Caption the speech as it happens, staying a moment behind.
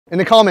In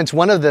the comments,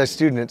 one of the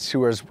students who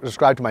was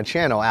subscribed to my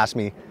channel asked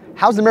me,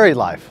 how's the married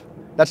life?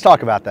 Let's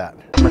talk about that.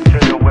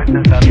 Material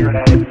witness after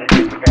that is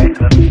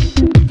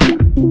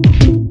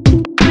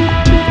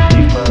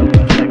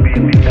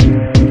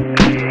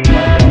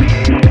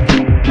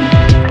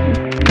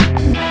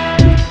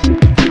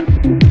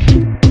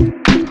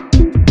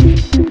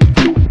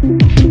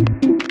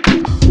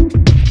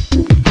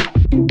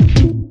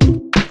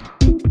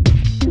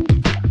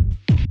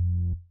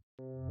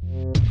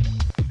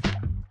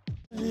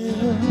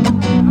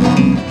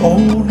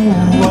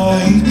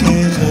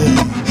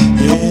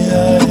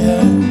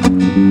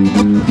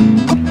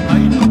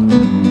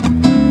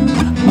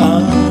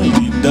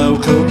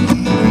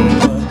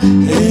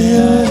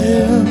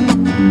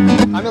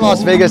I'm in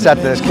Las Vegas at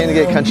this Candy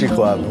Gate Country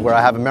Club where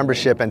I have a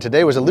membership, and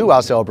today was a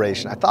luau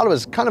celebration. I thought it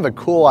was kind of a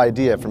cool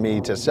idea for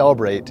me to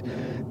celebrate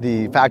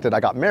the fact that I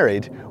got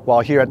married while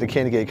here at the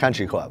Candy Gate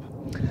Country Club.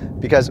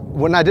 Because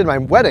when I did my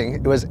wedding,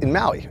 it was in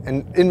Maui.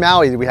 And in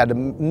Maui, we had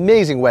an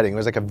amazing wedding. It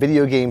was like a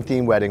video game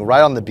themed wedding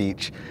right on the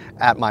beach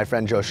at my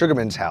friend Joe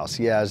Sugarman's house.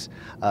 He has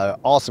an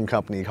awesome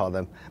company called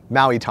the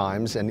Maui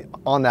Times. And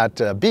on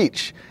that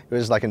beach, it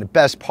was like in the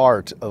best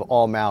part of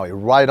all Maui,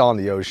 right on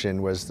the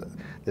ocean, was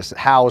this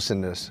house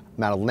and this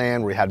amount of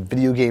land where we had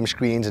video game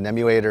screens and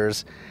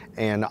emulators.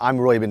 And I'm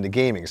really into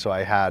gaming, so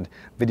I had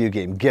video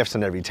game gifts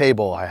on every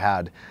table. I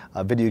had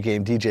video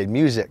game DJ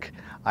music.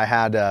 I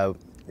had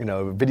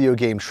video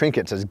game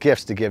trinkets as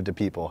gifts to give to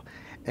people.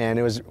 And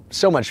it was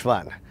so much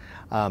fun.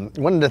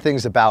 One of the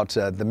things about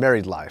the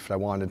married life that I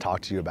wanted to talk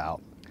to you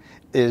about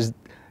is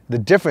the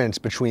difference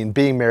between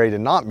being married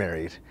and not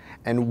married,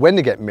 and when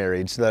to get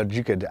married so that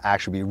you could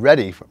actually be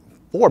ready for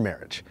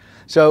marriage.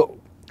 So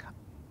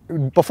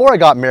before I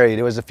got married,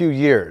 it was a few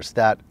years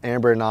that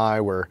Amber and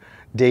I were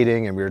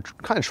dating, and we were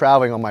kind of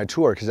traveling on my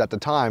tour, because at the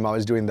time I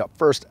was doing the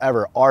first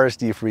ever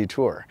RSD free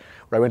tour,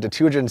 where I went to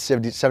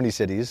 270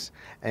 cities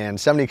and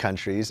 70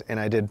 countries, and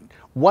I did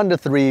 1 to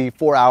 3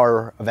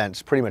 4-hour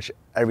events pretty much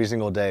every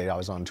single day. I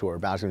was on tour,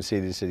 bouncing from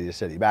city to city to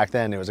city. Back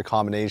then it was a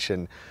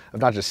combination of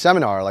not just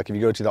seminar, like if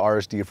you go to the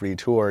RSD free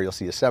tour, you'll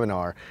see a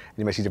seminar and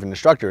you might see different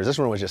instructors. This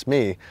one was just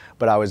me,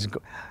 but I was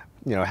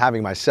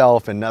having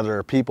myself and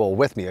other people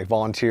with me, like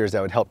volunteers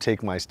that would help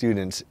take my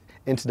students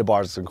into the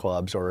bars and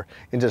clubs or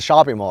into the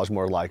shopping malls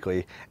more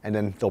likely, and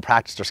then they'll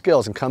practice their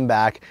skills and come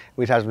back.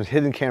 We'd have some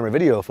hidden camera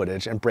video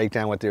footage and break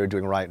down what they were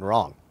doing right and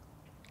wrong.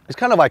 It's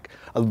kind of like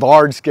a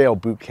large scale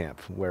boot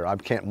camp where I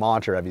can't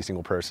monitor every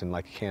single person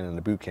like you can in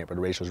a boot camp, but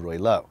the ratio is really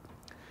low.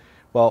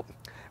 Well,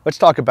 let's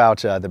talk about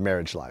the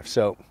marriage life.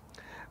 So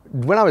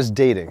when I was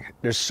dating,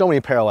 there's so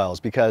many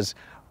parallels, because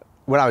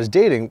when I was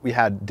dating, we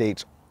had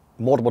dates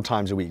multiple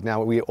times a week.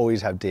 Now we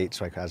always have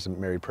dates, like as a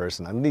married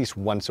person, at least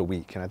once a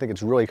week, and I think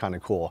it's really kind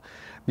of cool.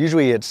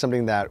 Usually it's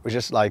something that was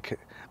just like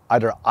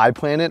either I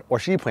plan it or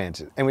she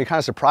plans it, and we kind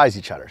of surprise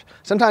each other.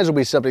 Sometimes it'll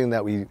be something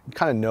that we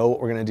kind of know what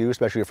we're going to do,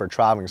 especially if we're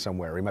traveling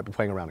somewhere. We might be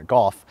playing around at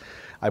golf.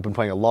 I've been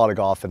playing a lot of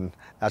golf, and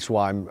that's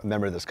why I'm a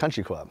member of this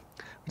country club.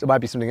 It might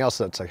be something else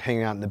that's like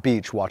hanging out on the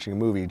beach, watching a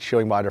movie,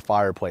 chilling by their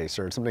fireplace,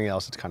 or something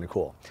else that's kind of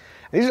cool.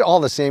 And these are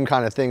all the same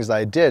kind of things that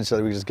I did so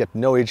that we just get to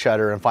know each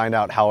other and find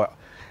out how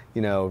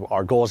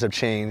our goals have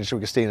changed, so we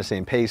can stay in the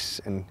same pace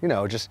and,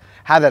 just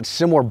have that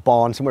similar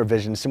bond, similar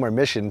vision, similar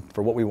mission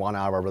for what we want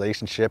out of our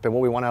relationship and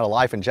what we want out of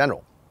life in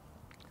general.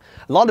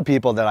 A lot of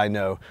people that I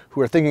know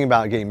who are thinking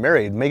about getting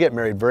married may get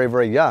married very,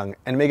 very young,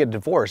 and may get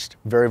divorced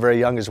very, very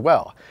young as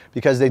well,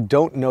 because they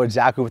don't know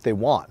exactly what they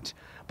want.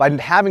 By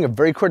having a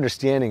very clear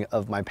understanding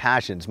of my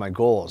passions, my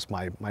goals,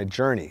 my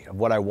journey of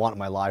what I want in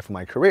my life and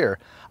my career,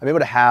 I'm able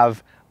to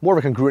have more of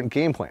a congruent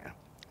game plan.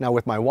 Now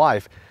with my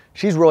wife,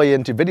 she's really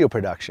into video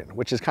production,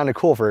 which is kind of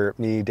cool for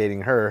me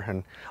dating her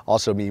and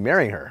also me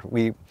marrying her.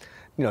 We,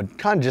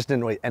 kind of just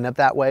didn't really end up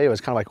that way. It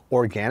was kind of like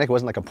organic. It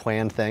wasn't like a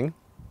planned thing.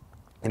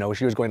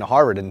 She was going to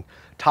Harvard, and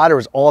Tyler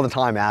was all the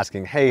time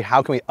asking, hey,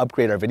 how can we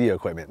upgrade our video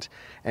equipment?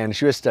 And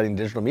she was studying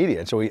digital media,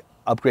 and so we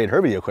upgraded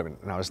her video equipment.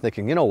 And I was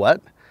thinking, you know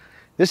what?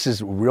 This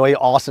is really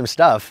awesome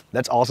stuff.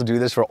 Let's also do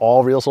this for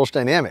all Real Social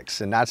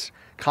Dynamics. And that's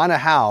kind of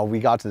how we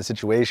got to the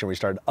situation where we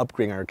started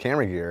upgrading our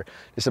camera gear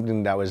to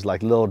something that was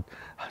like little,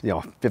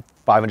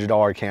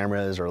 $500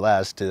 cameras or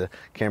less, to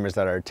cameras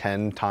that are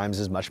 10 times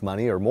as much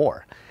money or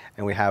more.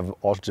 And we have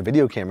all sorts of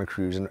video camera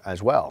crews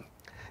as well.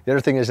 The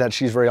other thing is that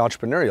she's very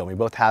entrepreneurial. We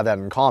both have that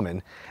in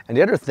common. And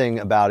the other thing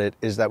about it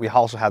is that we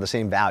also have the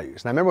same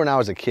values. And I remember when I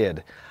was a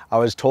kid, I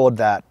was told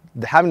that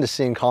having the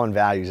same common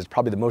values is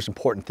probably the most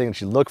important thing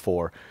that you look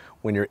for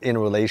when you're in a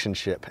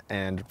relationship,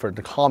 and for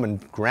the common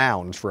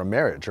grounds for a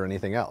marriage or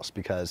anything else.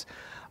 Because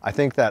I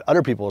think that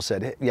other people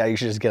said, hey, yeah, you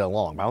should just get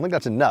along. But I don't think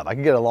that's enough. I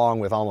can get along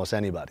with almost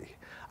anybody.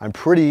 I'm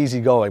pretty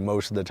easygoing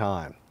most of the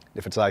time.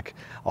 If it's like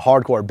a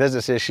hardcore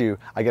business issue,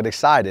 I get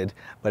excited,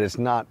 but it's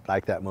not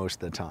like that most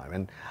of the time.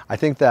 And I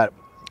think that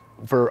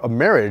for a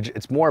marriage,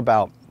 it's more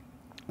about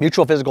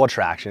mutual physical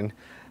attraction,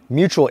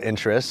 mutual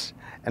interests,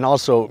 and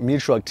also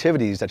mutual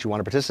activities that you want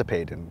to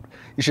participate in.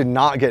 You should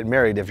not get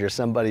married if you're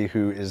somebody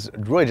who is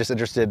really just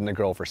interested in a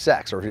girl for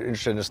sex, or if you're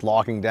interested in just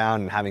locking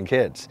down and having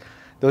kids.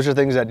 Those are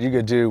things that you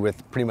could do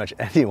with pretty much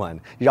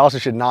anyone. You also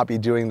should not be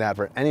doing that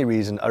for any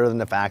reason other than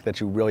the fact that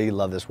you really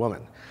love this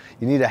woman.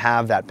 You need to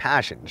have that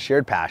passion,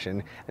 shared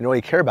passion, and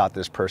really care about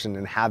this person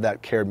and have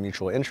that shared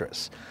mutual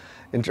interests.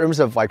 In terms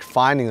of like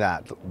finding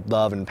that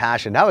love and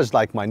passion, that was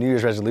like my New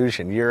Year's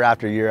resolution year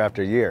after year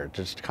after year,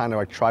 just kind of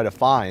like try to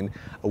find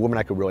a woman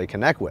I could really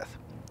connect with.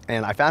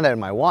 And I found that in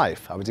my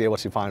wife. I was able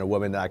to find a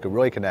woman that I could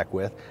really connect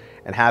with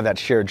and have that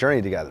shared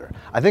journey together.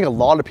 I think a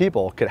lot of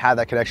people could have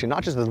that connection,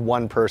 not just with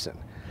one person.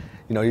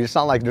 You know, it's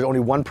not like there's only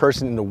one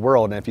person in the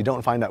world, and if you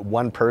don't find that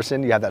one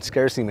person, you have that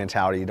scarcity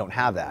mentality, you don't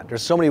have that.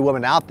 There's so many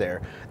women out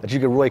there that you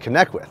could really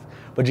connect with,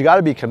 but you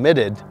gotta be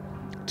committed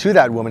to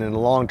that woman in the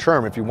long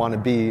term if you wanna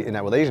be in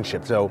that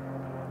relationship. So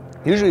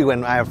usually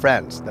when I have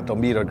friends that they'll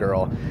meet a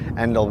girl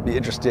and they'll be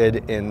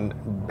interested in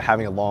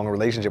having a long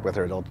relationship with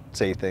her, they'll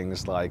say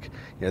things like,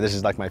 you know, this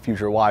is like my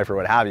future wife or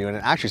what have you, and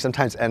it actually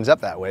sometimes ends up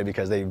that way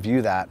because they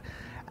view that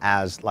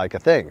as like a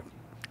thing.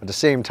 At the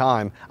same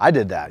time, I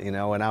did that, you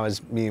know, when I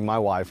was me and my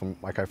wife,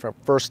 like our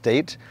first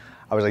date,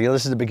 I was like, you know,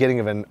 this is the beginning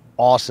of an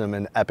awesome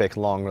and epic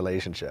long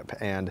relationship.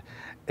 And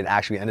it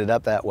actually ended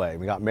up that way.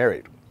 We got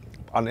married.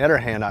 On the other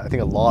hand, I think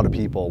a lot of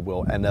people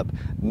will end up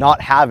not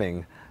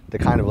having the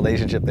kind of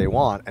relationship they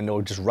want, and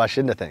they'll just rush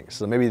into things.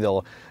 So maybe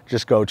they'll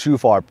just go too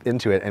far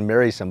into it and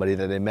marry somebody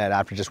that they met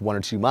after just 1 or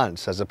 2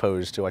 months as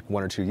opposed to like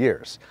 1 or 2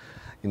 years.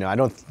 You know, I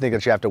don't think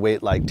that you have to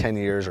wait like 10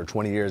 years or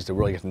 20 years to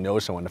really get to know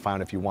someone to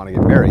find if you want to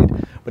get married.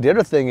 But the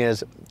other thing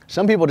is,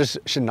 some people just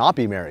should not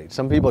be married.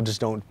 Some people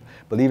just don't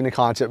believe in the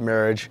concept of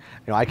marriage.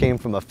 You know, I came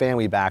from a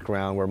family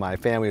background where my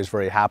family was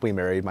very happily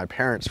married. My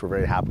parents were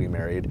very happily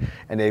married,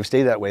 and they've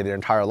stayed that way their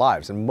entire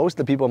lives. And most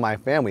of the people in my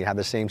family have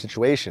the same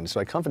situation, so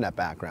I come from that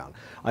background.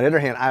 On the other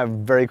hand, I have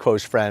very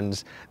close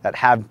friends that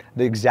have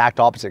the exact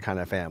opposite kind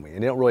of family,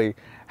 and they don't really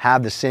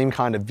have the same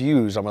kind of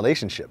views on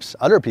relationships.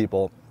 Other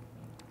people,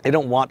 they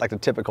don't want like the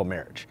typical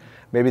marriage.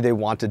 Maybe they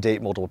want to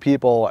date multiple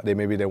people.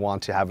 Maybe they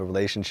want to have a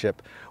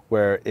relationship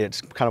where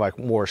it's kind of like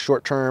more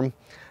short term.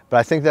 But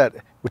I think that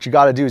what you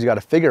got to do is you got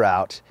to figure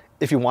out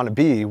if you want to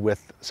be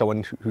with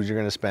someone who's you're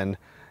going to spend,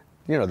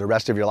 you know, the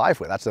rest of your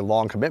life with. That's a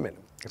long commitment.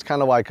 It's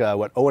kind of like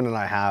what Owen and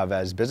I have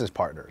as business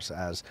partners,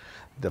 as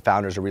the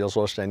founders of Real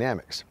Social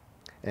Dynamics.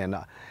 And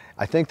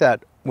I think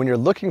that when you're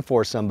looking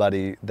for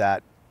somebody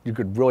that you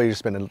could really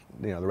spend,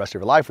 you know, the rest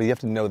of your life with, you have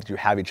to know that you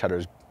have each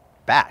other's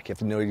back. You have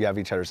to know you have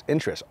each other's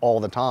interests all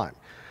the time.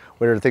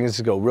 Whether things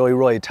go really,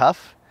 really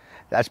tough,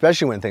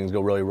 especially when things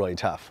go really, really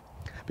tough.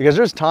 Because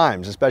there's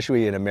times,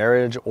 especially in a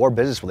marriage or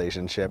business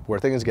relationship, where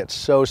things get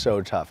so,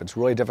 so tough. It's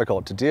really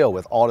difficult to deal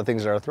with all the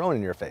things that are thrown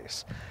in your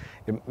face.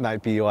 It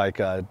might be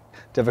like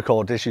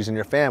difficult issues in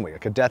your family,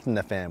 like a death in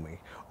the family,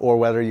 or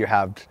whether you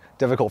have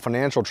difficult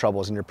financial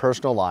troubles in your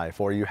personal life,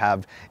 or you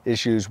have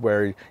issues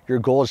where your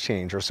goals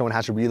change, or someone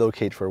has to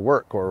relocate for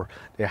work, or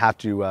they have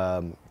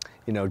to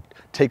you know,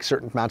 take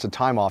certain amounts of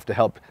time off to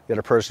help the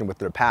other person with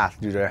their path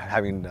due to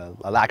having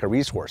a lack of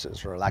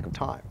resources or a lack of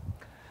time.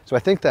 So I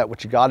think that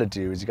what you got to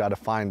do is you got to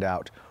find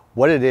out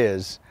what it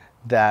is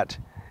that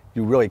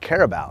you really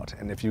care about.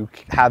 And if you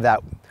have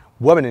that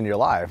woman in your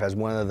life as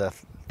one of the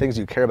things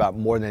you care about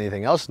more than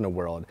anything else in the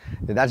world,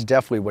 then that's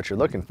definitely what you're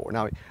looking for.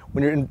 Now,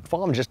 when you're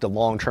involved in just a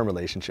long-term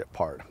relationship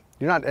part,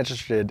 you're not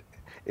interested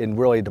in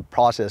really the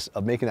process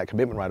of making that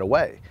commitment right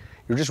away.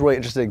 You're just really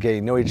interested in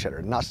getting to know each other.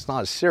 It's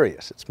not as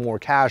serious, it's more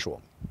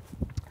casual.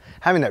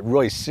 Having that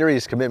really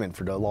serious commitment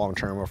for the long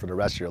term or for the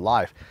rest of your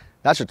life,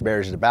 that's what the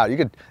marriage is about. You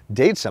could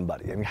date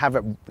somebody and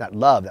have that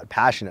love, that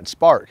passion, that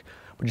spark,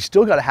 but you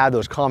still got to have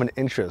those common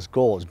interests,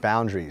 goals,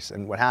 boundaries,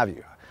 and what have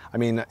you. I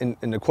mean,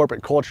 in the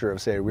corporate culture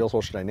of, say, Real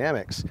Social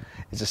Dynamics,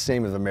 it's the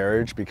same as a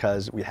marriage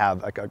because we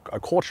have like a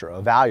culture,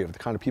 a value of the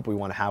kind of people we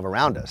want to have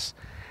around us.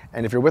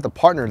 And if you're with a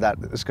partner that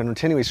is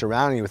continually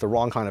surrounding you with the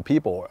wrong kind of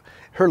people,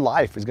 her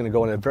life is going to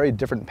go in a very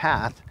different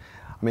path.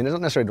 I mean, it's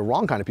not necessarily the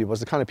wrong kind of people, it's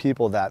the kind of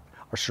people that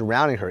are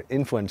surrounding her,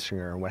 influencing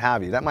her, and what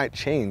have you. That might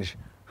change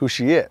who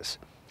she is.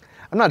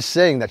 I'm not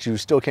saying that you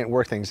still can't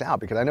work things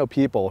out, because I know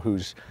people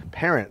whose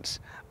parents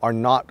are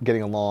not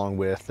getting along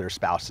with their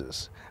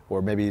spouses,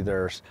 or maybe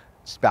their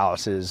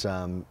spouses'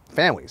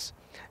 families.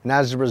 And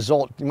as a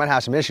result, you might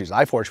have some issues.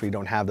 I fortunately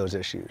don't have those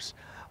issues,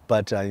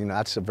 but you know,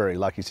 that's a very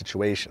lucky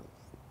situation.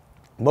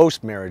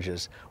 Most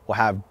marriages will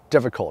have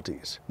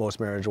difficulties. Most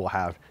marriages will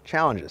have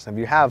challenges. And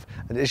if you have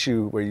an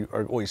issue where you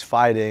are always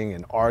fighting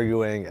and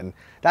arguing, and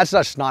that's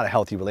just not a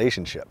healthy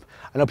relationship.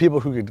 I know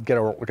people who could get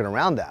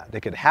around that. They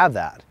could have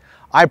that.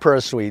 I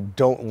personally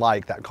don't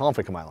like that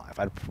conflict in my life.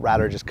 I'd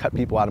rather just cut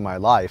people out of my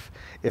life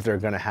if they're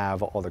going to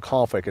have all the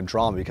conflict and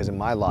drama, because in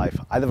my life,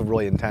 I live a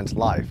really intense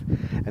life.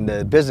 And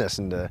the business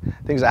and the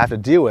things I have to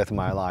deal with in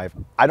my life,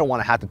 I don't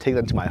want to have to take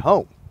them to my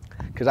home,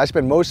 because I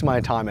spend most of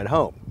my time at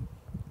home.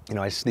 You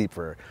know, I sleep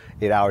for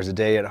 8 hours a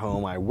day at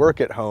home, I work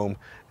at home,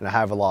 and I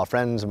have a lot of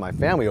friends and my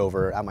family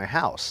over at my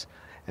house.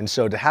 And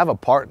so to have a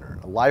partner,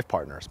 a life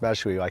partner,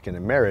 especially like in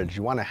a marriage,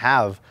 you want to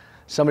have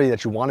somebody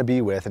that you want to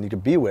be with and you can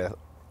be with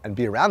and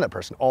be around that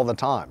person all the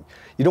time.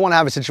 You don't want to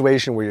have a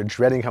situation where you're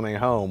dreading coming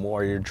home,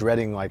 or you're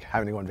dreading like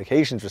having to go on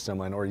vacations with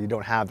someone, or you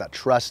don't have that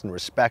trust and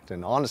respect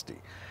and honesty.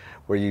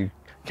 where you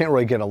can't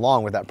really get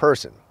along with that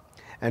person.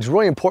 And it's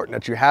really important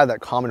that you have that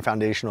common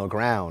foundational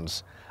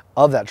grounds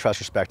of that trust,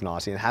 respect, and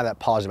honesty, and have that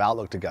positive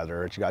outlook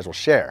together that you guys will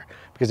share.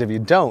 Because if you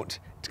don't,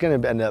 it's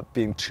going to end up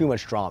being too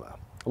much drama.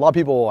 A lot of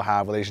people will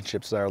have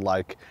relationships that are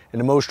like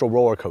an emotional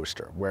roller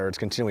coaster, where it's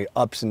continually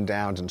ups and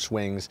downs and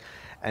swings.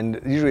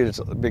 And usually it's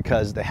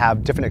because they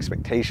have different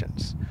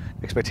expectations.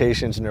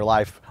 Expectations in their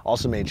life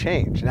also may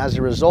change. And as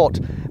a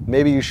result,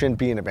 maybe you shouldn't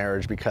be in a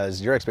marriage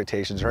because your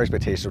expectations, her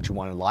expectations, what you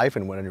want in life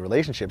and when your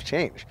relationships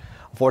change.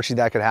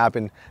 Unfortunately, that could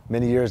happen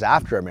many years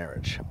after a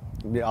marriage.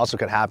 It also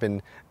could happen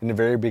in the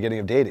very beginning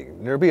of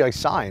dating. There'll be like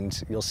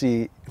signs you'll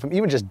see from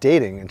even just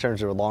dating in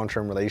terms of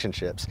long-term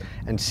relationships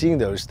and seeing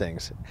those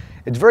things.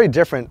 It's very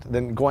different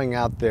than going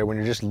out there when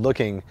you're just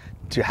looking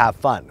to have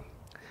fun.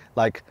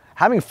 Like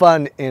having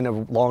fun in a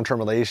long-term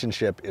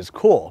relationship is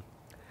cool,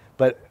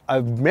 but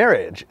a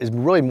marriage is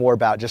really more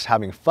about just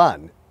having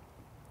fun.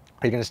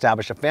 Are you going to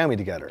establish a family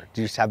together?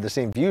 Do you have the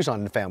same views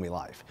on the family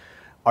life?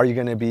 Are you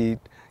going to be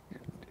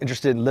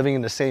interested in living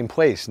in the same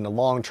place in the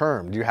long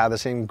term? Do you have the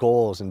same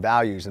goals and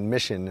values and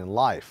mission in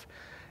life?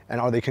 And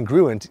are they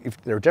congruent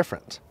if they're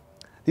different?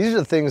 These are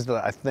the things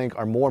that I think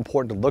are more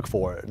important to look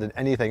for than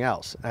anything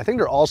else. And I think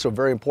they're also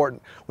very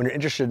important when you're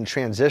interested in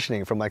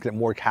transitioning from like a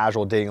more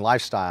casual dating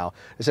lifestyle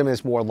to something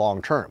that's more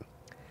long term.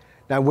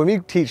 Now, when we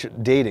teach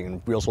dating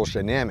and real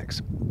social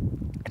dynamics,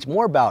 it's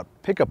more about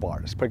pickup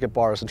artists. Pickup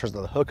artists in terms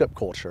of the hookup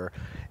culture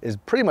is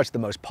pretty much the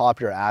most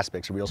popular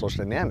aspects of real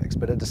social dynamics.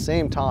 But at the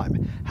same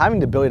time, having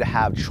the ability to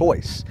have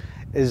choice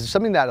is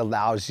something that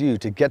allows you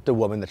to get the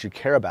woman that you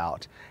care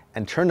about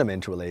and turn them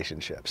into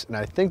relationships. And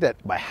I think that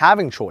by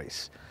having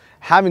choice,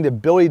 having the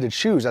ability to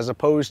choose as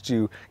opposed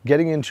to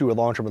getting into a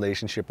long-term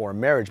relationship or a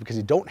marriage because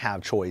you don't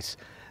have choice,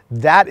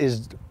 that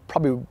is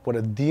probably one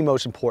of the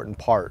most important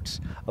parts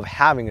of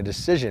having a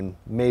decision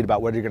made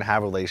about whether you're going to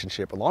have a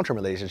relationship, a long-term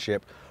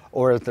relationship,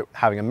 or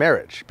having a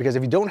marriage. Because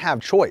if you don't have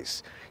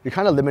choice, you're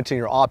kind of limiting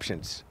your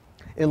options.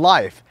 In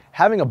life,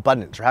 having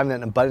abundance or having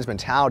that abundance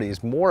mentality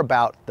is more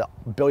about the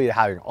ability of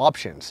having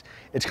options.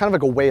 It's kind of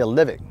like a way of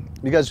living.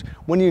 Because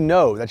when you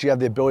know that you have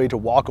the ability to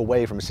walk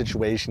away from a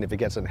situation if it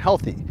gets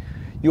unhealthy,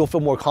 you'll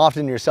feel more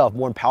confident in yourself,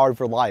 more empowered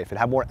for life, and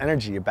have more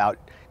energy about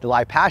the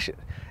life passion.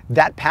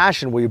 That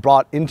passion will be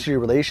brought into your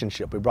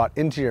relationship, will be brought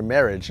into your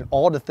marriage, and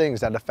all the things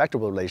that affect a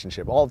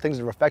relationship, all the things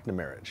that affect a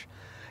marriage.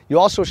 You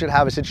also should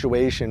have a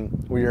situation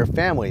where your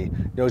family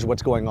knows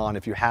what's going on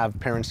if you have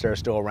parents that are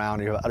still around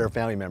or you have other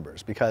family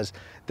members, because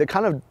that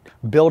kind of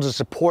builds a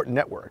support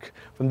network.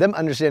 From them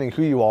understanding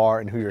who you are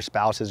and who your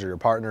spouse is or your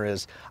partner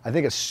is, I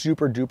think it's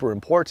super duper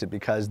important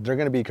because they're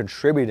going to be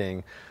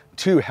contributing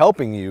to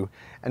helping you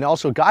and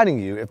also guiding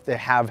you if they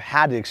have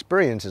had the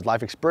experiences,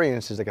 life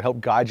experiences that can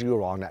help guide you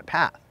along that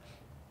path.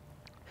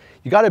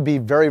 You got to be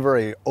very,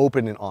 very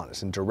open and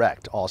honest and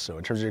direct also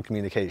in terms of your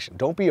communication.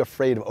 Don't be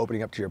afraid of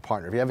opening up to your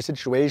partner. If you have a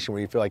situation where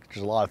you feel like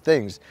there's a lot of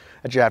things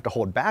that you have to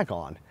hold back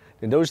on,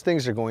 then those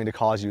things are going to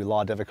cause you a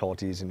lot of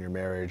difficulties in your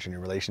marriage and your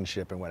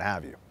relationship and what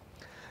have you.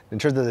 In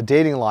terms of the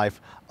dating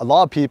life, a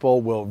lot of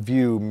people will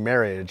view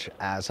marriage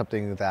as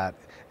something that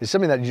you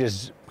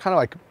just kind of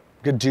like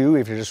could do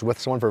if you're just with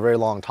someone for a very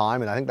long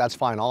time, and I think that's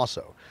fine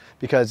also.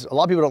 Because a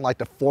lot of people don't like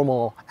the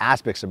formal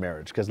aspects of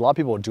marriage because a lot of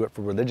people do it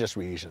for religious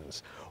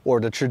reasons or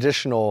the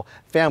traditional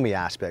family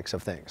aspects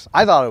of things.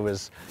 I thought it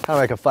was kind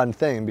of like a fun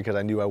thing because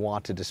I knew I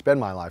wanted to spend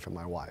my life with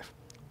my wife.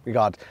 We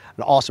got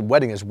an awesome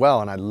wedding as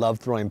well, and I love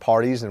throwing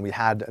parties, and we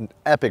had an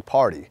epic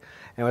party.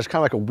 And it was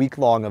kind of like a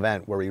week-long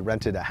event where we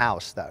rented a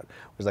house that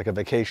was like a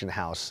vacation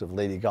house of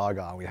Lady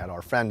Gaga. We had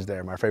our friends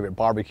there, my favorite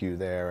barbecue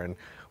there, and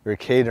we were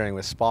catering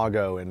with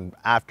Spago, and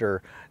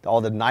after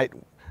all the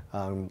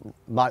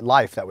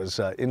nightlife that was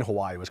in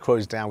Hawaii was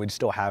closed down, we'd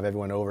still have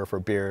everyone over for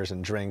beers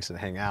and drinks and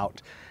hang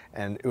out.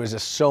 And it was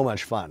just so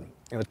much fun.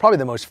 It was probably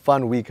the most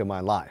fun week of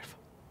my life.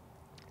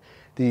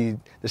 The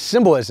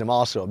symbolism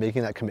also of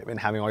making that commitment,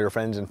 having all your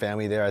friends and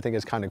family there, I think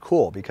is kind of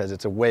cool because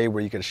it's a way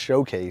where you can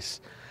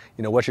showcase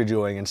what you're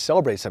doing and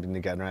celebrate something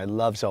together. And I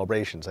love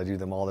celebrations. I do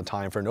them all the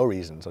time for no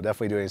reason. So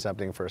definitely doing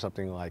something for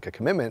something like a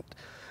commitment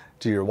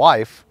to your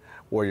wife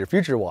or your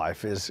future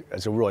wife is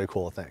a really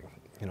cool thing.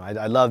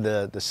 I love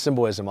the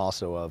symbolism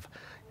also of,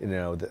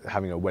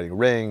 having a wedding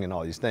ring and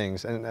all these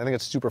things, and I think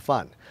it's super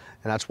fun.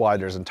 And that's why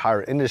there's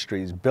entire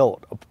industries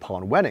built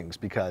upon weddings,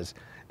 because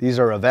these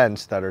are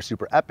events that are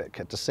super epic.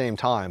 At the same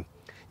time,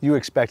 you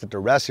expect that the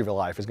rest of your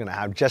life is going to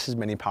have just as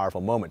many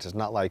powerful moments. It's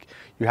not like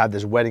you have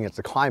this wedding, it's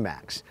the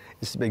climax.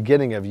 It's the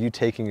beginning of you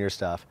taking your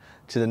stuff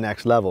to the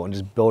next level and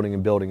just building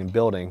and building and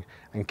building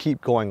and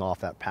keep going off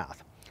that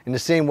path. In the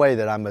same way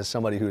that I'm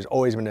somebody who's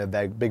always been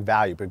a big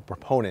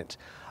proponent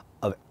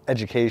of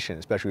education,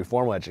 especially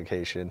formal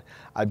education,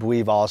 I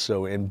believe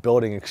also in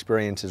building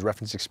experiences,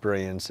 reference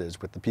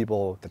experiences with the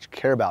people that you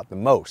care about the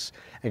most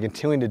and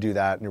continuing to do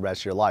that in the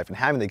rest of your life and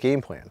having the game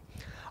plan.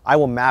 I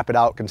will map it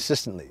out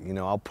consistently.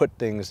 I'll put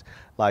things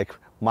like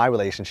my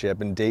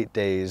relationship and date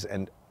days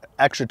and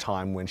extra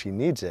time when she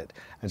needs it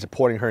and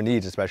supporting her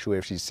needs, especially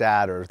if she's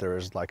sad or if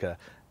there's like a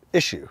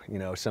issue.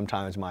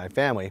 Sometimes my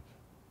family,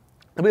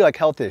 it'll be like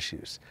health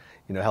issues.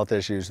 health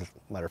issues with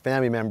other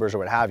family members or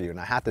what have you, and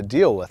I have to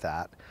deal with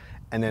that,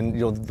 and then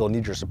they'll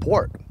need your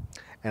support.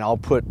 And I'll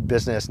put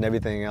business and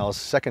everything else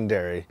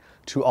secondary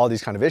to all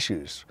these kind of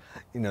issues.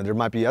 There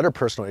might be other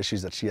personal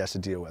issues that she has to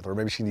deal with, or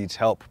maybe she needs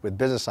help with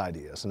business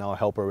ideas, and I'll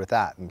help her with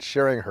that, and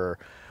sharing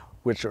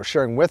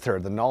with her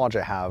the knowledge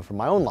I have from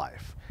my own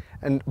life.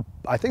 And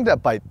I think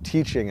that by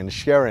teaching and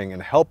sharing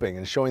and helping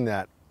and showing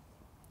that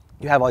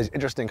you have all these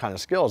interesting kind of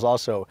skills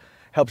also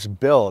helps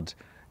build,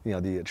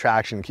 the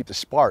attraction, keep the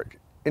spark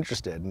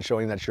interested, and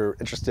showing that you're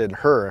interested in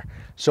her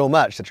so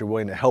much that you're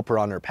willing to help her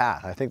on her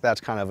path. I think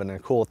that's kind of a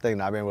cool thing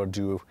that I've been able to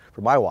do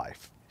for my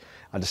wife.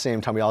 At the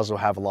same time, we also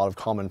have a lot of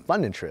common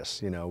fun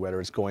interests, whether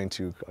it's going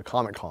to a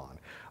Comic-Con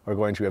or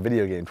going to a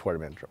video game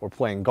tournament or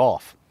playing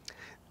golf.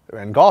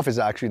 And golf is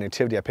actually an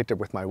activity I picked up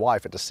with my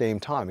wife at the same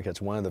time, because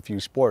it's one of the few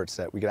sports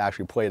that we could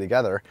actually play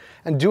together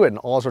and do it in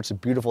all sorts of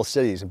beautiful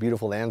cities and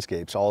beautiful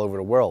landscapes all over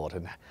the world,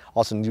 and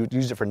also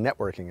use it for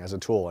networking as a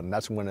tool. And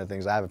that's one of the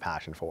things I have a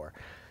passion for.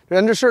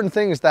 And there's certain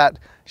things that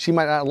she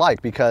might not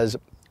like, because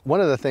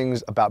one of the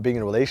things about being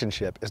in a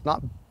relationship is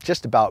not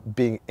just about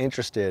being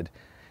interested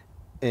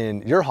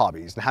in your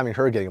hobbies and having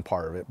her getting a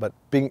part of it, but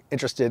being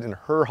interested in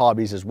her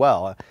hobbies as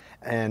well,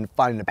 and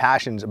finding the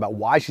passions about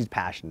why she's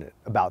passionate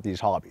about these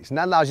hobbies. And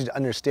that allows you to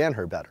understand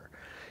her better.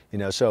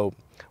 So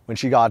when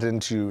she got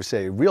into,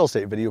 say, real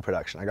estate video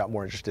production, I got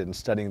more interested in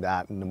studying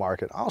that in the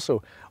market. I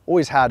also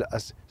always had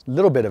a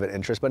little bit of an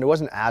interest, but it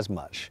wasn't as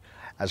much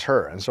as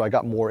her. And so I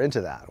got more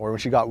into that. Or when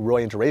she got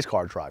really into race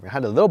car driving, I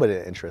had a little bit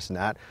of interest in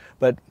that,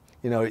 but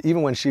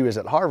even when she was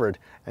at Harvard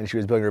and she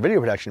was building her video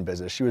production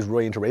business, she was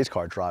really into race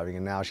car driving,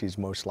 and now she's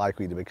most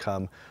likely to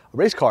become a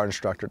race car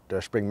instructor at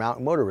the Spring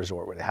Mountain Motor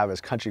Resort, where they have this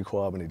country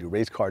club and they do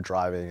race car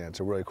driving, and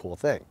it's a really cool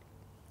thing.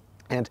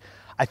 And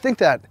I think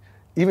that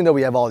even though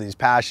we have all these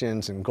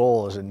passions and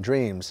goals and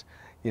dreams,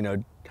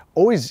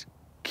 always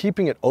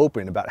keeping it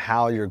open about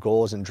how your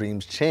goals and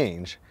dreams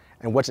change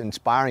and what's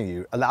inspiring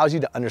you allows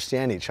you to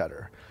understand each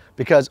other.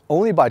 Because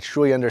only by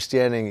truly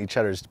understanding each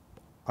other's,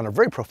 on a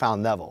very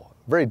profound level,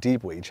 very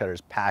deeply, each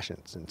other's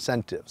passions,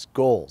 incentives,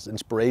 goals,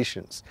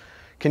 inspirations,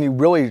 can you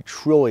really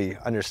truly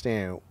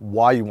understand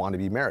why you want to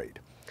be married.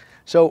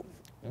 So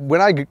when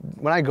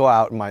I go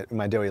out in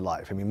my daily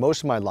life,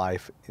 most of my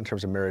life in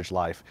terms of marriage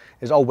life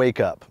is I'll wake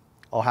up,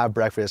 I'll have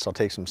breakfast, I'll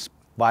take some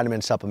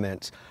vitamin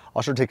supplements,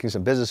 I'll start taking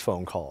some business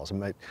phone calls. I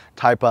might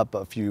type up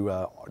a few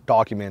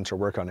documents or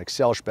work on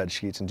Excel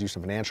spreadsheets and do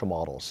some financial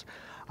models.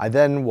 I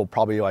then will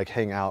probably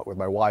hang out with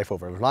my wife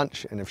over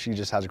lunch, and if she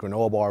just has a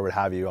granola bar or what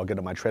have you, I'll get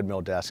on my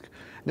treadmill desk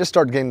and just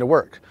start getting to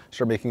work,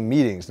 start making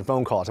meetings and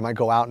phone calls. I might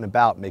go out and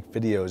about, make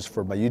videos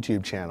for my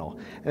YouTube channel.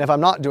 And if I'm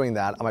not doing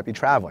that, I might be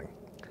traveling.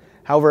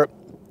 However,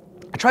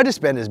 I try to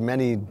spend as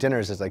many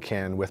dinners as I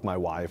can with my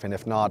wife, and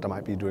if not, I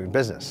might be doing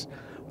business.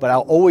 But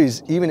I'll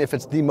always, even if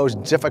it's the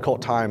most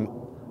difficult time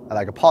that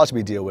I could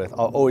possibly deal with,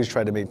 I'll always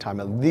try to make time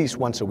at least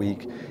once a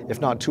week,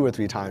 if not 2 or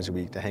 3 times a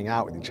week, to hang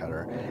out with each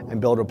other and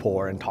build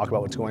rapport and talk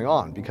about what's going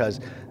on. Because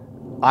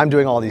I'm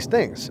doing all these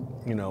things,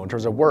 in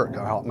terms of work.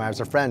 I have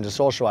some friends to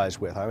socialize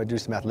with. I would do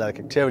some athletic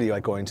activity,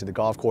 like going to the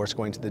golf course,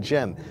 going to the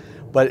gym.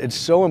 But it's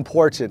so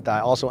important that I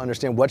also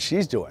understand what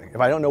she's doing.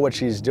 If I don't know what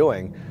she's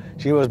doing,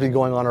 she must be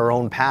going on her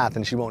own path,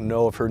 and she won't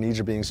know if her needs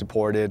are being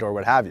supported or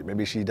what have you.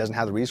 Maybe she doesn't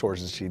have the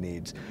resources she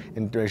needs,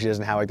 and maybe she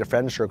doesn't have the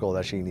friend circle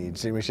that she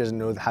needs. Maybe she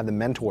doesn't have the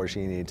mentor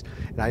she needs.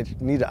 And I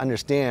need to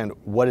understand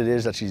what it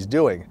is that she's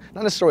doing.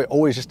 Not necessarily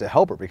always just to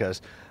help her,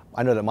 because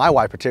I know that my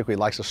wife particularly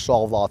likes to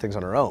solve a lot of things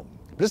on her own.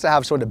 But just to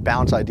have someone to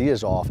bounce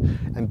ideas off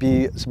and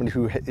be somebody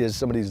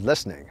who's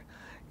listening.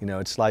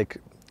 It's like,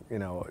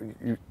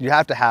 you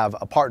have to have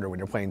a partner when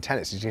you're playing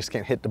tennis. You just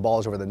can't hit the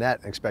balls over the net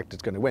and expect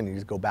it's going to win. You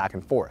just go back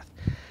and forth.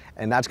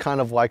 And that's kind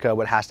of like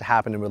what has to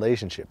happen in a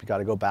relationship. You got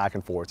to go back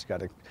and forth. You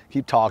got to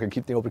keep talking,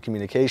 keep the open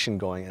communication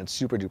going, and it's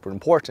super duper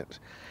important.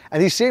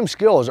 And these same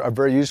skills are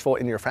very useful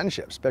in your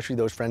friendships, especially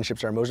those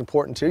friendships that are most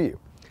important to you.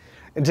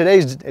 In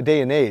today's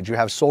day and age, you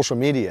have social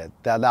media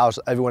that allows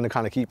everyone to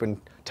kind of keep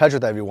in touch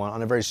with everyone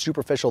on a very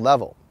superficial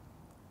level.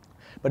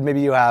 But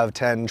maybe you have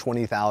 10,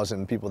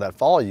 20,000 people that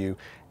follow you,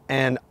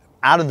 and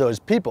out of those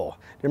people,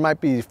 there might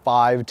be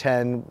 5,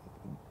 10,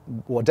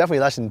 well, definitely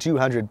less than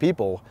 200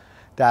 people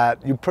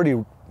that you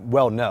pretty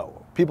well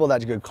know. People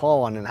that you could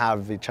call on and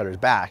have each other's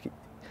back.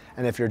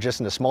 And if you're just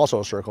in a small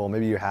social circle,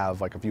 maybe you have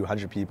like a few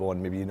hundred people,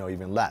 and maybe you know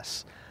even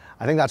less.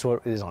 I think that's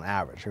what it is on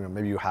average.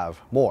 Maybe you have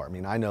more.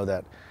 I know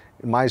that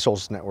in my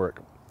social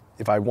network,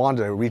 if I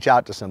wanted to reach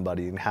out to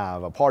somebody and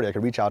have a party, I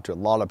could reach out to a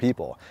lot of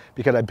people,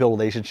 because I build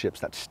relationships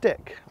that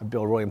stick. I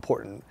build really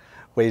important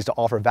ways to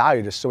offer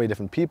value to so many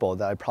different people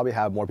that I probably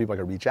have more people I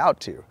could reach out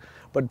to.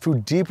 But who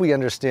deeply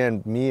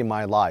understand me and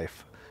my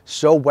life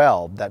so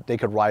well that they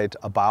could write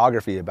a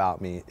biography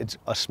about me, it's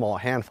a small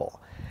handful.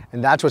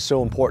 And that's what's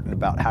so important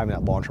about having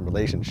that long-term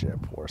relationship,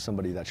 or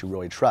somebody that you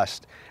really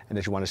trust and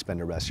that you want to spend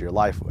the rest of your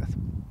life with.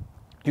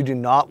 You do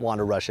not want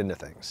to rush into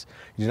things.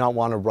 You do not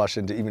want to rush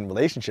into even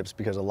relationships,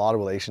 because a lot of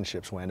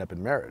relationships will end up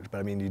in marriage.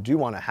 But you do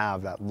want to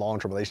have that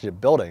long-term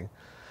relationship building.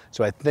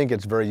 So I think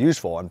it's very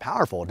useful and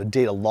powerful to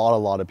date a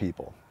lot of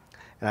people.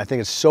 And I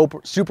think it's so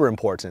super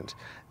important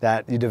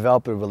that you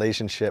develop a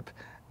relationship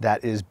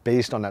that is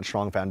based on that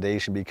strong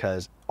foundation,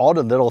 because all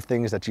the little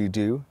things that you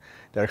do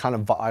that are kind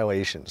of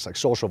violations, like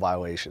social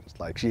violations,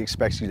 like she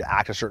expects you to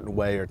act a certain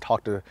way or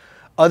talk to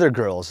other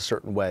girls a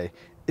certain way.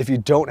 If you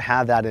don't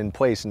have that in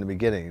place in the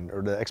beginning,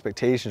 or the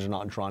expectations are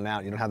not drawn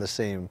out, you don't have the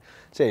same,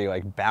 say,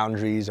 like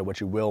boundaries or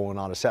what you will and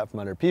not accept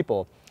from other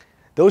people,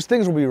 those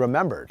things will be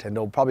remembered and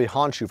they'll probably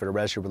haunt you for the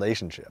rest of your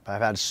relationship.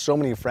 I've had so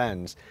many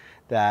friends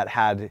that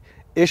had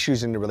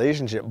issues in the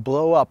relationship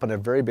blow up on a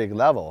very big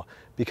level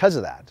because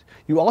of that.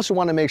 You also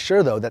want to make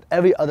sure, though, that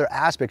every other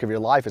aspect of your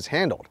life is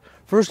handled.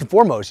 First and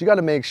foremost, you got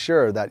to make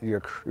sure that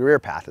your career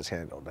path is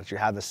handled, that you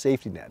have the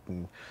safety net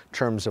in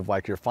terms of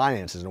like your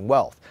finances and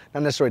wealth.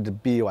 Not necessarily to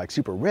be like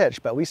super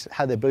rich, but at least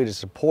have the ability to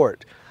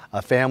support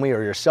a family,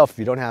 or yourself if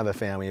you don't have a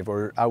family,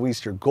 or at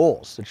least your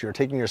goals, that you're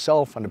taking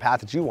yourself on the path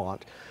that you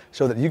want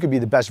so that you can be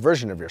the best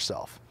version of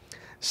yourself.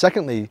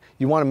 Secondly,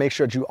 you want to make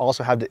sure that you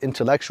also have the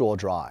intellectual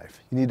drive.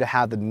 You need to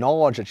have the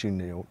knowledge that you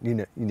need.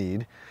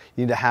 You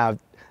need to have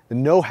the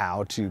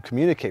know-how to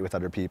communicate with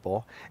other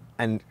people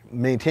and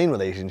maintain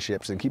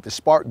relationships and keep the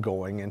spark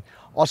going, and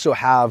also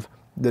have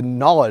the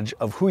knowledge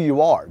of who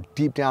you are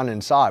deep down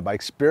inside by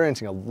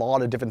experiencing a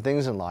lot of different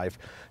things in life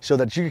so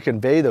that you can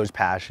convey those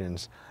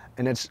passions.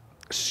 And it's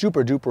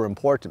super duper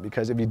important,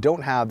 because if you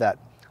don't have that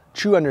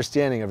true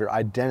understanding of your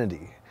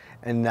identity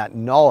and that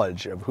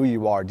knowledge of who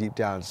you are deep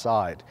down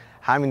inside,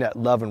 having that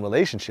love and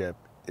relationship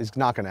is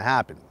not going to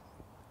happen.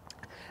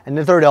 And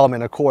the third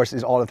element, of course,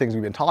 is all the things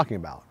we've been talking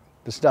about.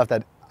 The stuff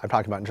that I'm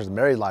talking about in terms of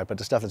married life, but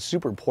the stuff that's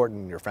super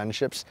important in your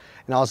friendships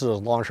and also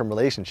those long-term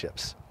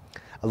relationships.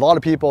 A lot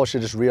of people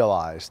should just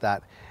realize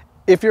that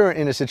if you're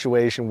in a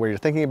situation where you're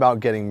thinking about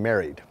getting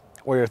married,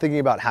 or you're thinking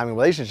about having a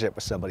relationship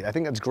with somebody, I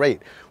think that's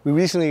great. We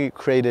recently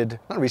created,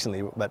 not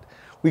recently, but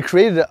we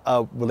created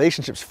a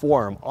relationships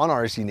forum on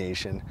RC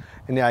Nation,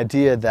 and the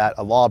idea that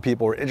a lot of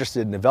people were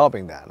interested in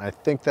developing that. And I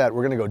think that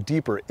we're gonna go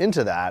deeper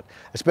into that,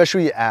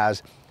 especially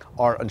as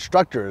our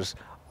instructors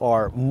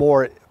are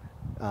more,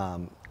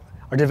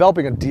 are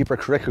developing a deeper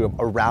curriculum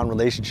around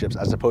relationships,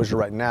 as opposed to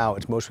right now,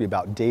 it's mostly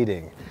about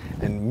dating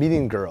and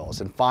meeting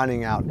girls and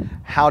finding out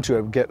how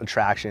to get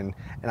attraction.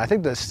 And I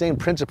think the same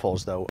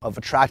principles, though, of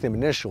attracting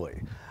them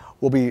initially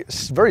will be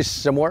very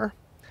similar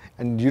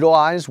and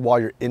utilized while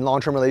you're in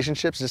long-term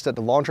relationships. Just that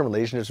the long-term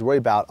relationships is really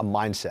about a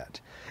mindset.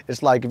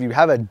 It's like if you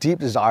have a deep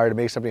desire to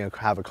make something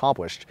have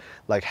accomplished,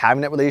 like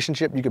having that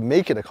relationship, you can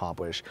make it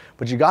accomplish,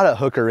 but you gotta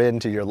hook her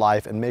into your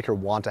life and make her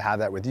want to have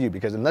that with you,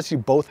 because unless you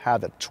both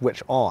have that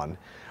switch on,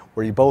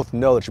 where you both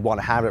know that you want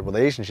to have that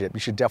relationship, you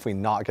should definitely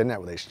not get in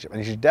that relationship.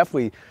 And you should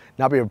definitely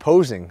not be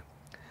proposing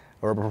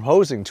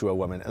to a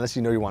woman unless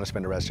you know you want to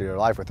spend the rest of your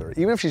life with her,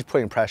 even if she's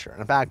putting pressure. And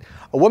in fact,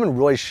 a woman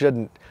really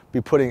shouldn't be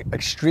putting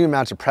extreme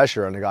amounts of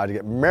pressure on a guy to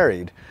get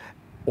married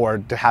or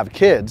to have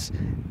kids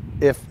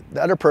if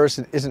the other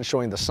person isn't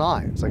showing the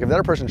signs. Like if the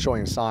other person's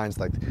showing signs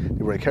like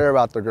they really care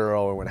about the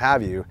girl or what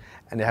have you,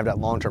 and they have that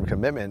long-term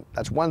commitment,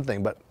 that's one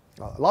thing. But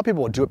a lot of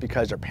people will do it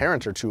because their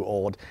parents are too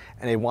old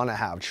and they want to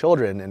have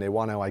children, and they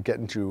want to like get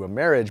into a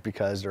marriage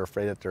because they're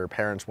afraid that their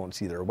parents won't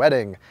see their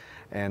wedding.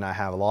 And I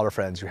have a lot of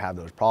friends who have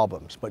those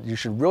problems. But you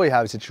should really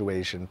have a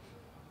situation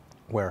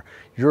where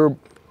your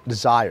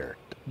desire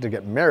to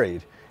get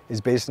married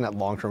is based on that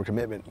long-term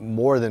commitment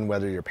more than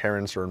whether your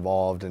parents are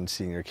involved in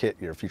seeing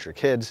your future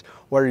kids,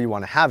 whether you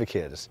want to have a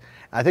kids.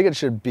 And I think it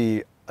should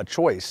be a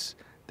choice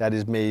that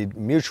is made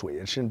mutually.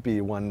 It shouldn't be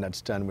one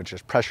that's done with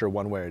just pressure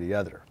one way or the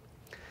other.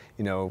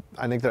 You know,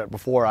 I think that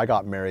before I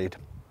got married,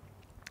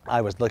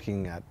 I was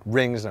looking at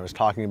rings and I was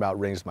talking about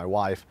rings with my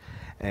wife,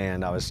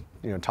 and I was,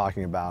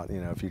 talking about,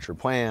 future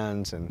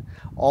plans and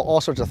all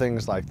sorts of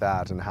things like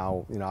that, and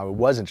how, I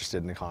was interested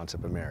in the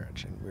concept of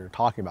marriage, and we were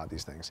talking about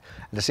these things.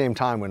 At the same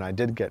time, when I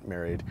did get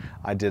married,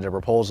 I did a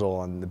proposal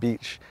on the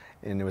beach,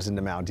 and it was in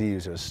the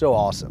Maldives. It was so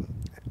awesome.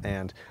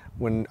 And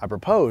when I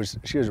proposed,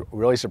 she was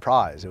really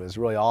surprised. It was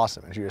really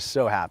awesome, and she was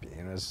so happy,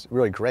 and it was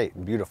really great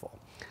and beautiful.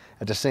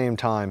 At the same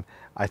time,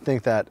 I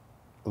think that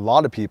a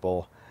lot of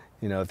people,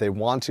 if they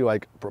want to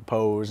like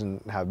propose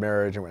and have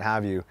marriage and what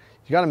have you,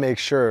 you got to make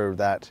sure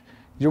that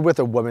you're with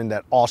a woman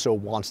that also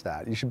wants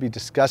that. You should be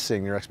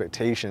discussing your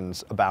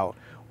expectations about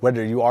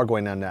whether you are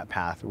going down that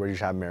path, whether you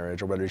should have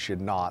marriage or whether you should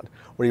not,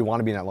 whether you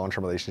want to be in that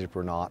long-term relationship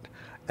or not,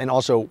 and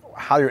also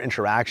how your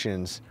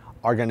interactions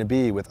are going to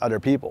be with other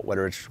people,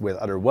 whether it's with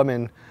other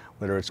women,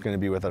 whether it's going to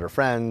be with other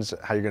friends,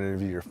 how you're going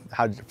to be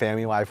how your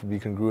family life will be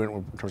congruent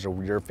in terms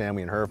of your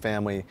family and her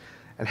family,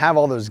 and have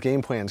all those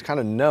game plans kind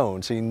of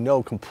known, so you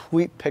know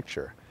complete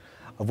picture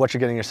of what you're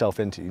getting yourself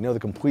into. You know the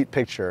complete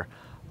picture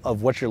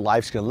of what your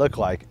life's going to look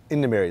like in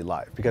the married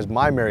life, because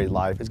my married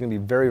life is going to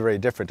be very, very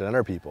different than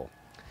other people.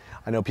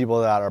 I know people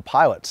that are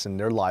pilots, and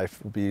their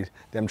life will be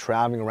them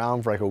traveling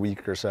around for like a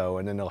week or so,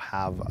 and then they'll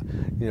have,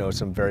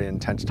 some very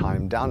intense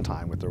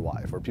downtime with their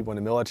wife. Or people in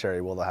the military,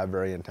 they'll have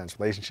very intense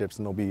relationships,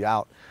 and they'll be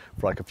out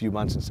for like a few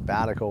months in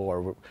sabbatical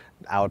or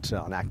out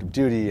on active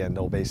duty, and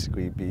they'll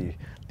basically be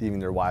leaving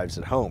their wives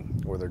at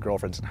home or their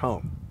girlfriends at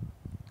home.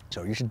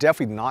 So you should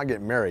definitely not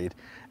get married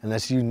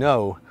unless you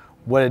know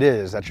what it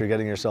is that you're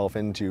getting yourself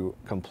into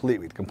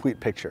completely, the complete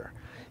picture.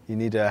 You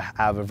need to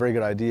have a very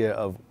good idea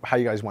of how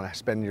you guys want to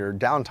spend your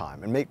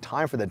downtime and make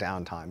time for the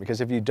downtime.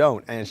 Because if you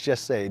don't, and it's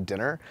just say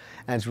dinner,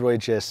 and it's really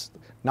just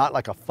not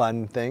like a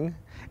fun thing,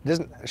 it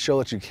doesn't show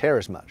that you care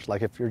as much.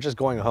 Like if you're just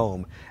going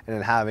home and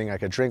then having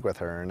like a drink with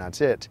her and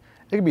that's it,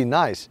 it can be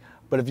nice.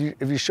 But if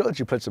you show that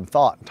you put some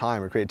thought,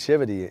 time, or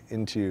creativity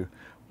into,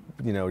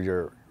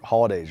 your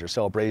holidays, your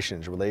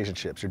celebrations, your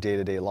relationships, your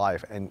day-to-day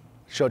life, and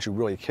show that you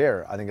really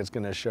care, I think it's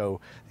going to show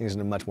things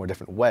in a much more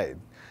different way.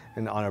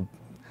 And on a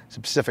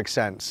specific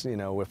sense,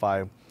 if I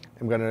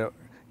am going to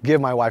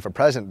give my wife a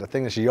present, the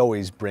thing that she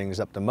always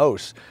brings up the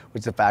most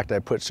was the fact that I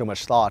put so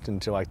much thought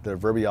into like the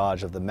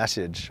verbiage of the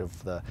message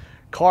of the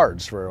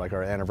cards for like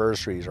our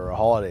anniversaries or our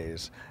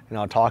holidays, and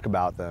I'll talk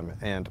about them.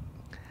 And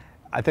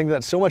I think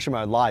that so much in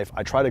my life,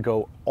 I try to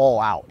go all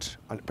out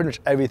on pretty much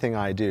everything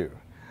I do.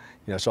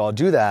 So I'll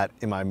do that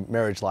in my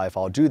marriage life,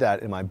 I'll do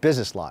that in my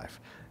business life,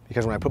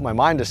 because when I put my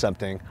mind to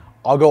something,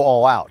 I'll go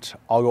all out,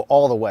 I'll go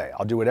all the way,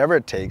 I'll do whatever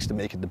it takes to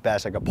make it the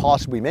best I could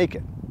possibly make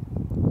it.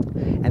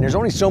 And there's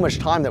only so much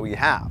time that we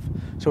have.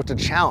 So it's a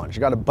challenge.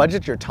 You got to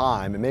budget your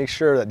time and make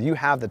sure that you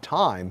have the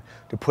time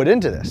to put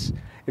into this.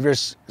 If you're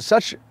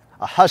such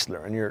a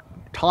hustler and your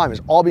time is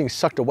all being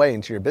sucked away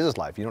into your business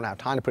life, you don't have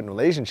time to put in a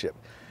relationship,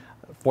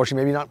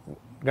 fortunately, maybe not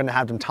going to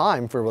have some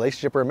time for a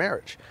relationship or a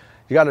marriage.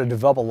 You got to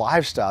develop a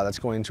lifestyle that's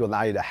going to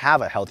allow you to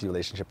have a healthy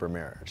relationship or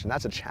marriage. And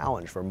that's a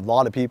challenge for a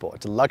lot of people.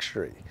 It's a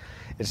luxury.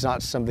 It's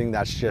not something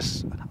that's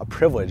just a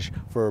privilege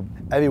for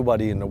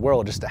everybody in the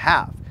world just to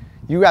have.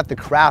 You have to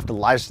craft a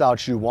lifestyle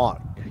that you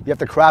want. You have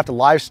to craft a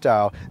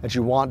lifestyle that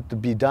you want to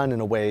be done in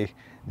a way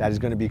that is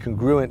going to be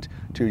congruent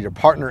to your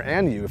partner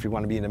and you if you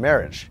want to be in a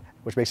marriage,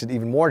 which makes it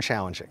even more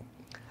challenging.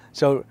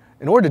 So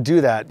in order to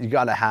do that, you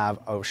got to have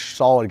a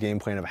solid game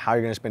plan of how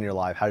you're going to spend your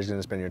life, how you're going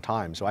to spend your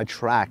time. So I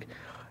track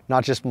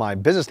not just my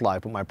business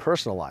life, but my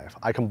personal life.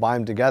 I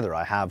combine them together.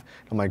 I have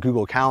on my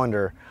Google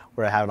Calendar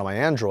where I have it on my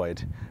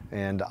Android,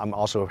 and I'm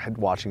also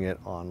watching it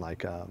on I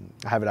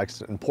have it like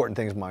important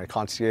things my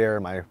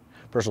concierge, my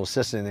personal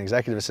assistant, and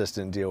executive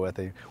assistant deal with.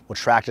 They will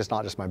track just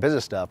not just my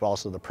business stuff, but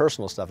also the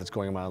personal stuff that's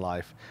going on in my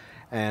life.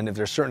 And if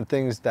there's certain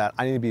things that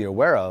I need to be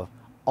aware of,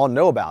 I'll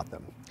know about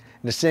them.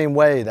 In the same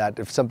way that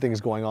if something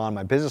is going on in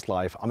my business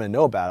life, I'm going to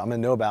know about it. I'm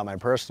going to know about my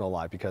personal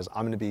life because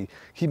I'm going to be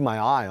keeping my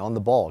eye on the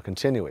ball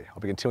continually.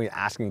 I'll be continually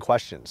asking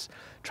questions,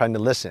 trying to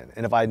listen.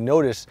 And if I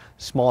notice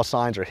small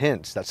signs or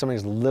hints that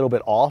something's a little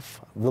bit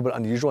off, a little bit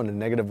unusual in a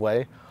negative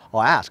way,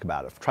 I'll ask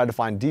about it, try to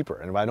find deeper.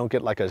 And if I don't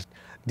get like a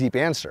deep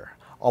answer,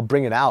 I'll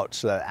bring it out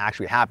so that it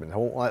actually happens. I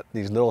won't let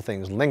these little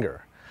things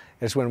linger.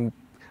 It's when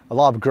a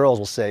lot of girls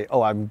will say,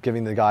 oh, I'm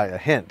giving the guy a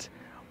hint.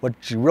 What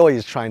she really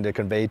is trying to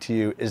convey to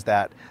you is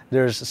that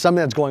there's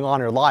something that's going on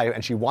in her life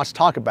and she wants to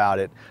talk about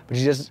it, but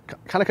she's just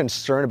kind of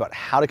concerned about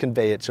how to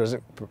convey it so it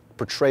doesn't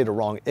portray the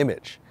wrong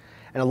image.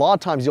 And a lot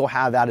of times you'll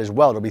have that as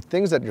well. There'll be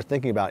things that you're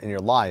thinking about in your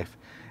life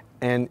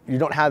and you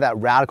don't have that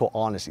radical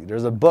honesty.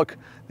 There's a book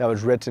that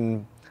was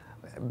written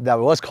that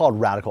was called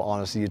Radical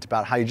Honesty. It's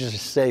about how you just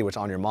say what's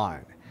on your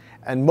mind.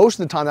 And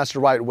most of the time that's the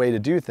right way to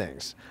do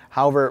things.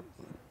 However,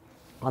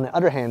 on the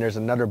other hand, there's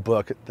another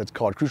book that's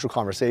called Crucial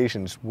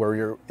Conversations, where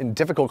you're in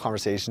difficult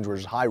conversations where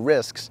there's high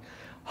risks,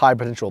 high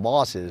potential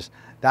losses.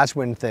 That's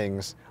when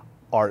things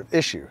are an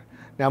issue.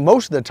 Now,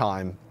 most of the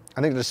time,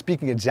 I think just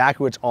speaking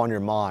exactly what's on your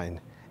mind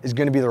is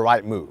going to be the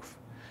right move.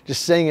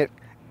 Just saying it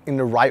in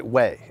the right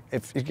way.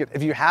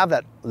 If you have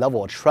that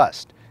level of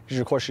trust, you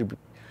should, of course, be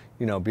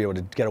able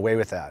to get away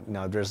with that.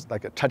 Now, if there's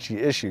like a touchy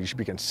issue, you should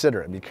be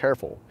considerate, be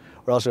careful,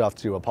 or else you have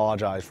to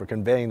apologize for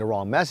conveying the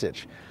wrong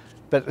message.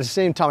 But at the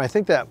same time, I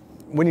think that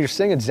when you're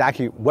saying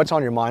exactly what's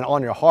on your mind,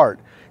 on your heart,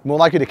 you're more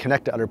likely to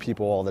connect to other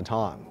people all the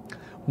time.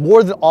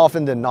 More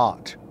often than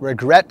not,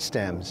 regret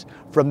stems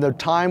from the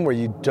time where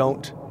you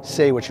don't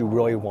say what you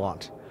really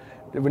want.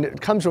 When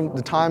it comes from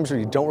the times where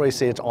you don't really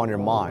say it's on your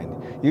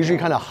mind, you usually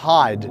kind of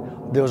hide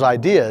those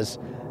ideas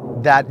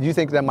that you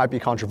think that might be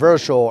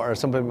controversial, or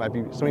something might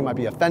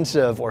be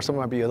offensive, or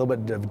something might be a little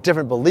bit of a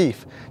different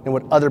belief than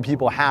what other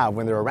people have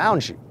when they're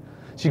around you.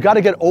 So you got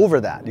to get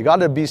over that. You got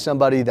to be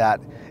somebody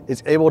that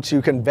is able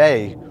to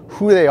convey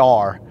who they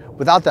are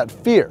without that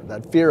fear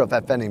of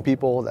offending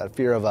people, that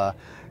fear of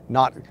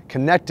not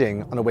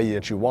connecting on the way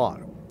that you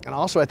want. And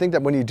also, I think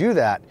that when you do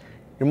that,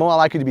 you're more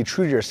likely to be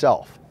true to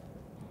yourself.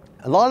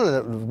 A lot of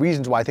the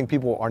reasons why I think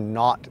people are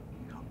not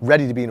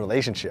ready to be in a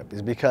relationship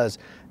is because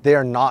they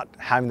are not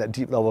having that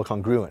deep level of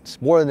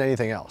congruence, more than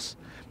anything else.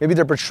 Maybe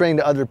they're portraying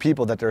to other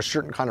people that they're a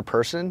certain kind of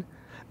person,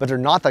 but they're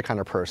not that kind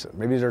of person.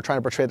 Maybe they're trying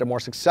to portray they're more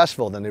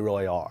successful than they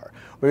really are.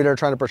 Maybe they're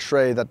trying to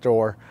portray that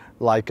they're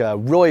like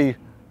really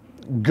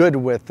good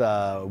with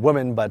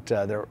women, but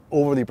they're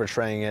overly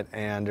portraying it,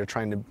 and they're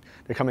coming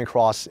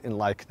across in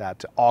like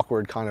that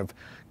awkward kind of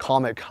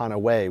comic kind of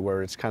way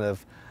where it's kind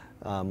of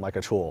like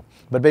a tool.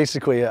 But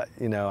basically,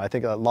 I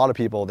think a lot of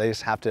people, they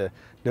just have to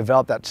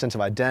develop that sense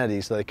of identity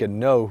so they can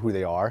know who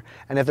they are.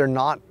 And if they're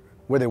not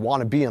where they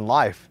want to be in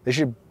life, they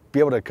should be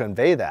able to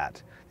convey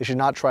that. They should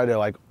not try to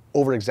like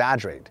over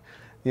exaggerate.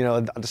 you know,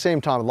 at the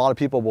same time, a lot of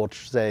people will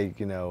say,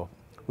 you know,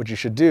 what you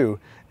should do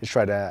is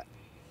try to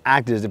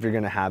act as if you're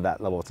going to have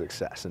that level of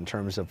success. In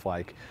terms of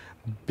like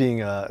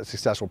being a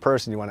successful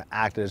person, you want to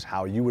act as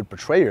how you would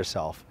portray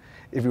yourself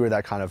if you were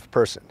that kind of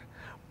person.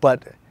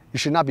 But you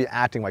should not be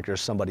acting like you're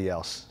somebody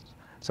else,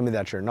 something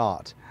that you're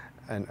not,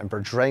 and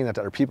portraying that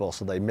to other people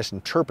so they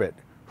misinterpret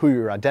who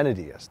your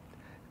identity is.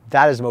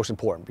 That is most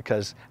important,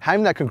 because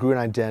having that congruent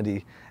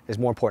identity is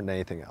more important than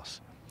anything else.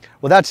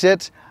 Well, that's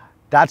it.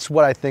 That's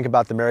what I think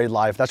about the married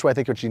life. That's what I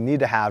think what you need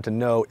to have to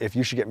know if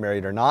you should get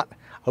married or not.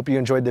 Hope you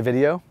enjoyed the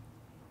video,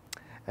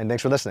 and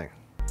thanks for listening.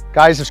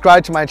 Guys,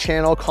 subscribe to my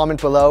channel,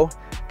 comment below,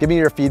 give me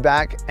your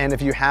feedback, and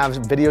if you have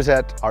videos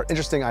that are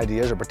interesting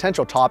ideas or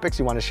potential topics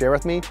you want to share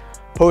with me,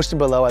 post them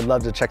below. I'd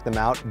love to check them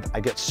out. I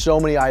get so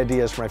many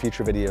ideas for my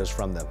future videos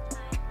from them.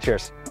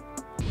 Cheers.